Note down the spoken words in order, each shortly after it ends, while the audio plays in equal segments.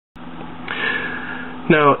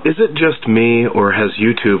Now, is it just me, or has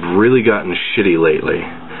YouTube really gotten shitty lately?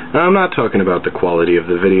 Now, I'm not talking about the quality of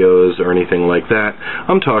the videos or anything like that.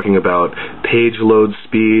 I'm talking about page load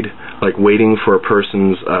speed, like waiting for a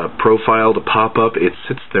person's profile to pop up. It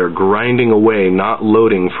sits there grinding away, not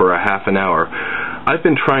loading for a half an hour. I've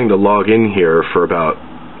been trying to log in here for about,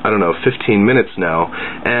 I don't know, 15 minutes now,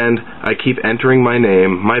 and I keep entering my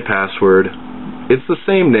name, my password. It's the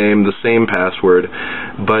same name, the same password,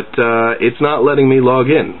 but it's not letting me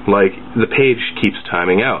log in. Like, the page keeps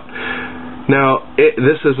timing out. Now,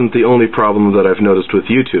 this isn't the only problem that I've noticed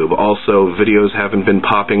with YouTube. Also, videos haven't been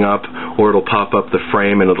popping up, or it'll pop up the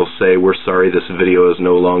frame and it'll say, "We're sorry, this video is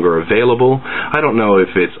no longer available." I don't know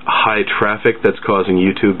if it's high traffic that's causing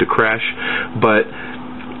YouTube to crash, but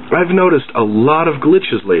I've noticed a lot of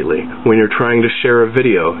glitches lately. When you're trying to share a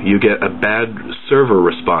video, you get a bad server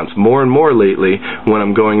response. More and more lately, when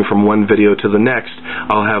I'm going from one video to the next,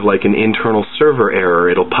 I'll have like an internal server error.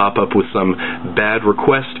 It'll pop up with some bad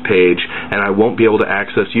request page, and I won't be able to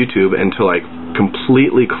access YouTube until I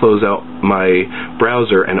completely close out my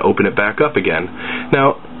browser and open it back up again.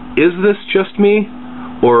 Now, is this just me,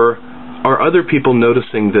 or are other people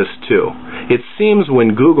noticing this too? It seems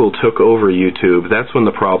when Google took over YouTube, that's when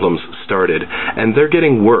the problems started, and they're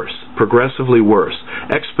getting worse, progressively worse,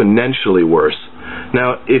 exponentially worse.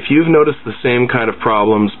 Now, if you've noticed the same kind of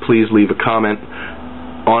problems, please leave a comment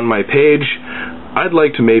on my page. I'd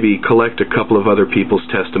like to maybe collect a couple of other people's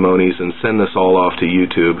testimonies and send this all off to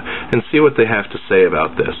YouTube and see what they have to say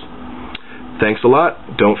about this. Thanks a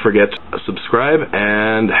lot. Don't forget to subscribe,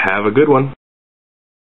 and have a good one.